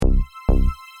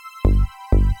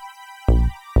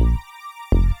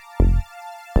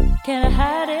Can I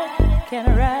hide it? Can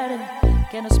I ride it?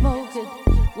 Can I smoke it?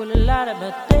 Will it light up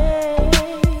my day?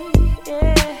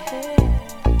 Yeah.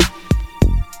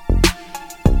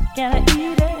 Can I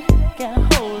eat it? Can I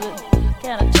hold it?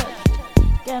 Can I touch it?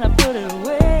 Can I put it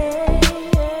away?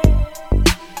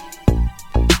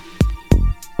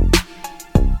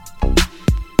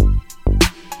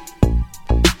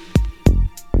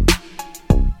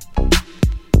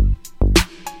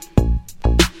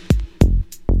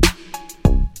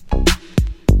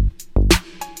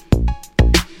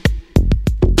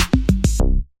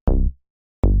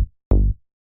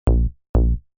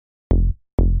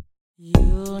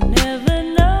 You'll never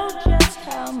know just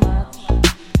how much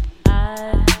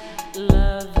I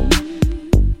love you.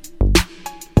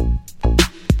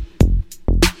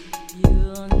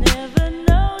 You'll never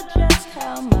know just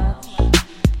how much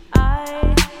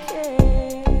I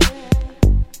care.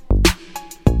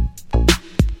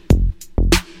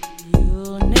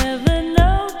 You'll never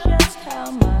know just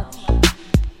how much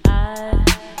I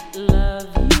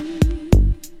love you.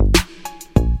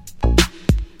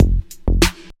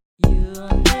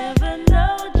 You'll never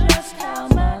know just how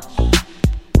much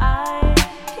I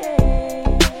care.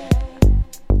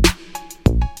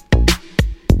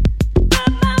 But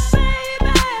my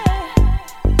baby,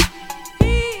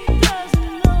 he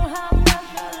doesn't know how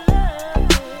much I love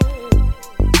him.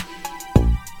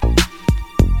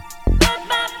 But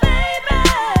my baby,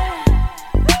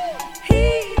 he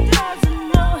doesn't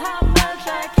know how much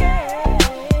I care.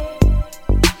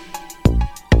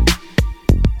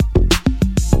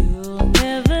 You'll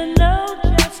never know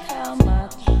just how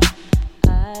much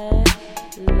I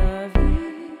love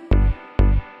you.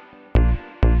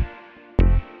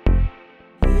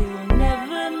 You'll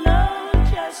never know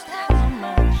just how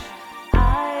much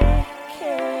I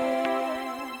care.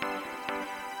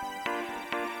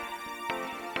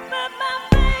 But my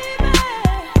baby,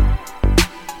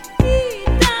 he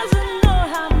doesn't know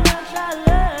how much I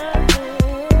love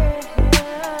him.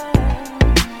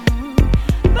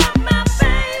 But my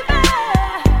baby,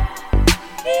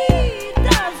 he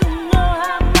doesn't know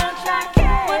how much I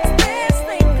care. What's this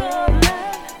thing called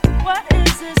love? What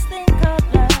is this thing called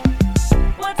love?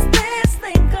 What's this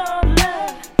thing called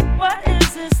love? What is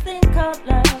this thing called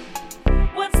love?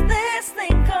 What's this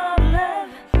thing called love?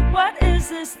 What is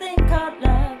this thing called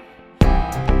love?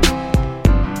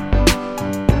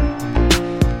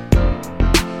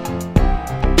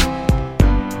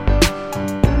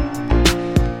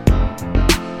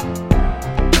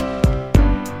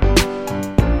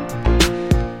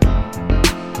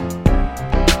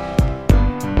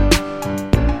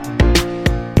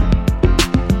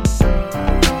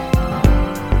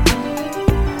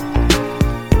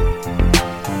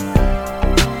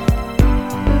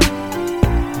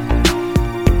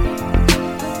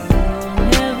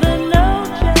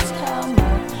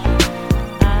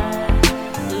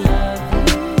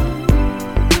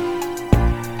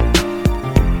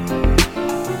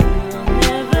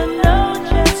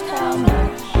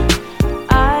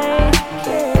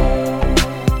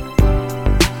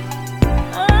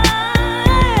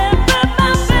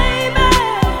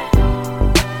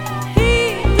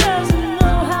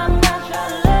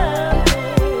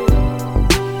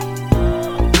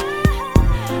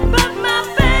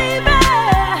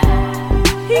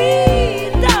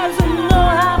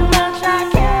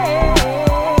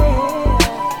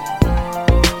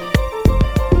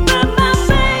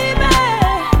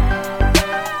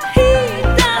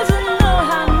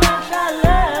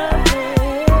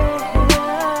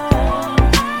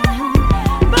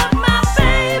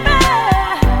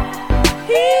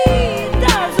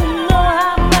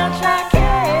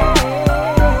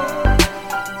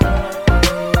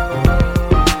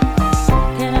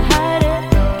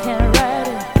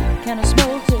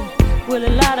 Will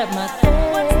it light up my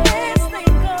day? What's this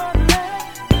thing called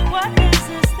love? What is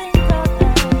this thing?